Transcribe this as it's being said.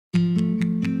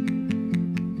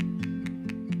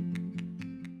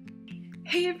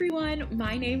Hey everyone,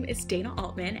 my name is Dayna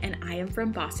Altman and I am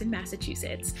from Boston,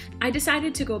 Massachusetts. I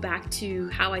decided to go back to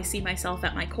how I see myself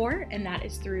at my core, and that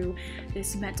is through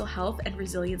this mental health and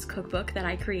resilience cookbook that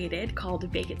I created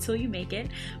called Bake It Till You Make It,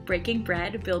 Breaking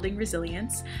Bread, Building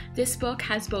Resilience. This book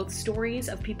has both stories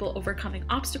of people overcoming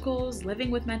obstacles,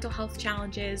 living with mental health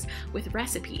challenges, with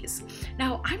recipes.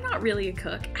 Now, I'm not really a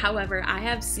cook, however, I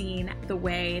have seen the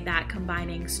way that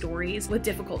combining stories with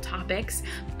difficult topics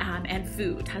and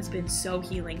food has been so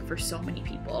healing for so many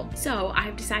people. So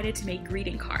I've decided to make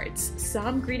greeting cards.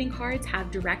 Some greeting cards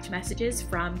have direct messages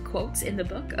from quotes in the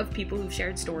book of people who've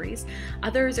shared stories.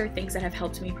 Others are things that have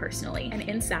helped me personally. And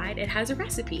inside it has a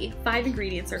recipe, 5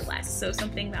 ingredients or less. So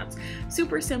something that's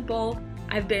super simple.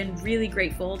 I've been really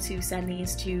grateful to send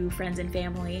these to friends and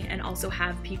family and also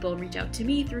have people reach out to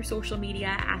me through social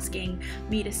media asking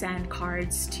me to send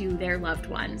cards to their loved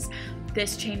ones.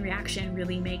 This chain reaction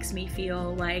really makes me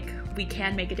feel like we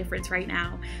can make a difference right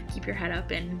now. Keep your head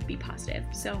up and be positive.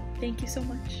 So thank you so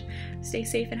much. Stay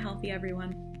safe and healthy,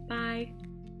 everyone. Bye.